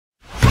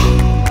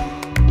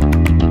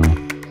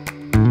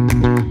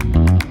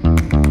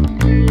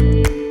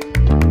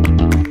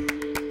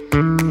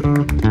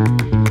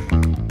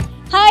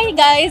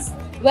guys,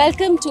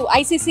 welcome to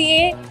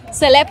ICCA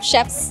Celeb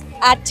Chefs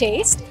at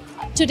Taste.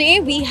 Today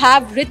we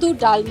have Ritu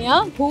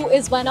Dalmia, who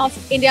is one of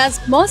India's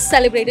most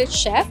celebrated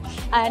chef,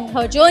 and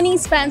her journey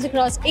spans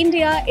across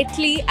India,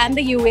 Italy and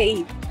the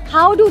UAE.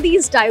 How do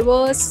these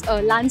diverse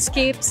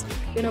landscapes,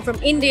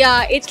 from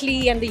India,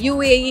 Italy and the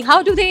UAE,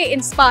 how do they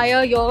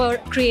inspire your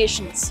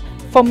creations?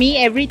 For me,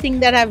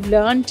 everything that I've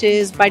learned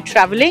is by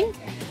traveling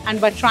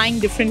and by trying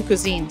different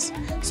cuisines.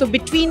 So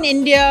between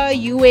India,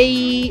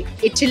 UAE,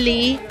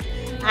 Italy,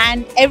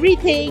 and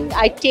everything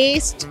I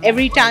taste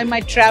every time I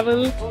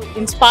travel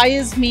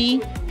inspires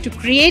me to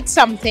create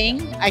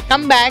something. I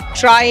come back,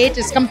 try it.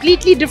 It's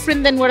completely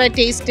different than what I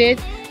tasted.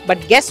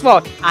 But guess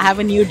what? I have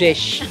a new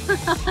dish.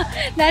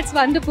 That's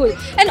wonderful.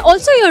 And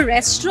also your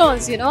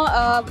restaurants,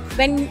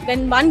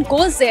 when one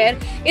goes there,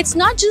 it's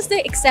not just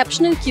the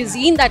exceptional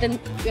cuisine that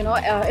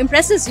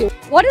impresses you.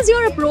 What is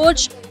your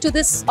approach to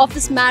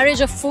this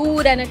marriage of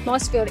food and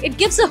atmosphere? It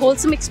gives a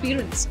wholesome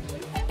experience.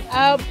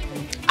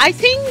 I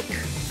think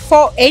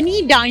for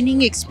any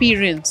dining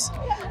experience,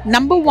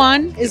 number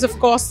one is of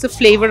course the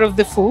flavor of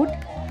the food.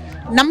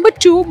 Number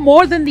two,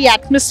 more than the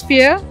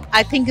atmosphere,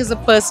 I think is a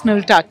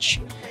personal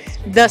touch.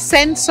 The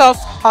sense of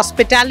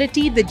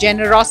hospitality, the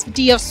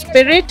generosity of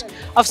spirit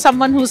of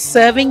someone who's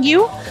serving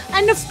you,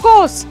 and of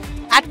course,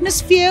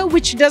 atmosphere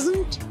which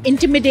doesn't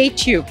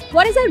intimidate you.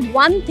 What is that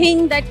one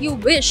thing that you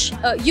wish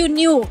you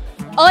knew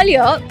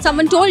earlier,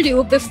 someone told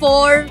you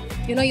before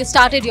you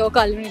started your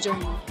culinary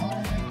journey?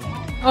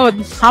 Oh,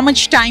 how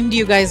much time do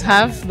you guys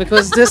have?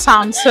 Because this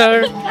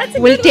answer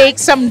will take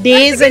some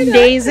days and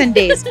days and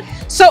days.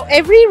 So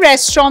every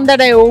restaurant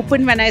that I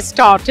opened when I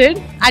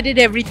started, I did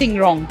everything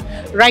wrong.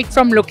 Right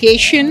from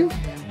location,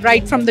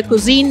 right from the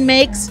cuisine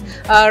mix,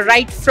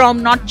 right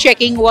from not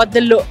checking what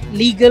the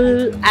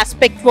legal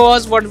aspect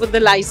was, what were the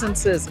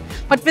licenses.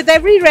 But with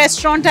every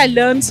restaurant, I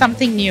learned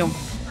something new.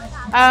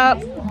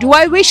 Do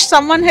I wish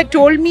someone had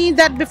told me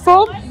that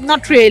before?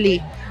 Not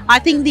really. I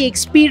think the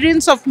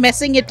experience of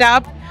messing it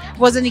up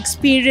was an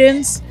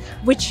experience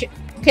which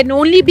can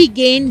only be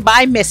gained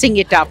by messing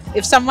it up.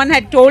 If someone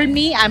had told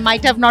me, I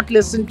might have not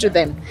listened to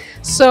them.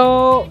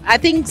 So I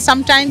think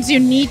sometimes you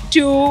need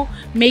to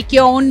make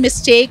your own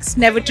mistakes,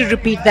 never to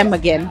repeat them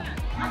again.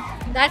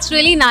 That's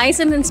really nice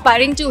and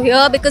inspiring to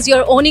hear because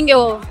you're owning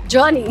your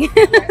journey.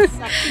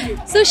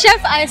 Yes, so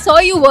Chef, I saw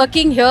you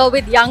working here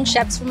with young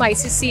chefs from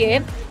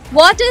ICCA.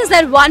 What is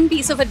that one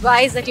piece of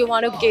advice that you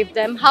want to give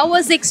them? How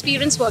was the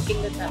experience working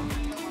with them?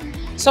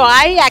 So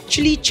I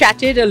actually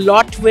chatted a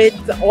lot with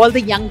all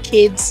the young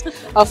kids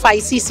of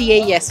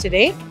ICCA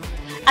yesterday.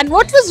 And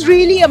what was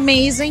really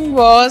amazing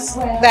was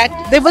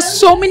that there were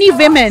so many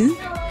women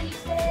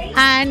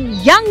and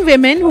young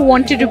women who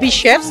wanted to be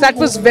chefs. That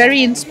was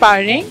very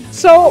inspiring.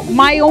 So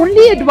my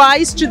only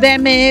advice to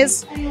them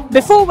is,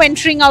 before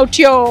venturing out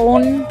your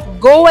own,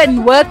 go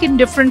and work in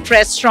different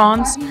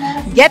restaurants,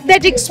 get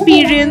that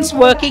experience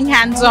working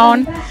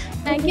hands-on.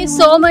 Thank you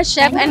so much,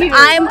 Chef, and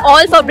I'm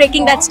all for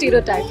breaking that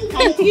stereotype.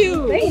 Thank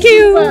you. Thank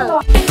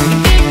you.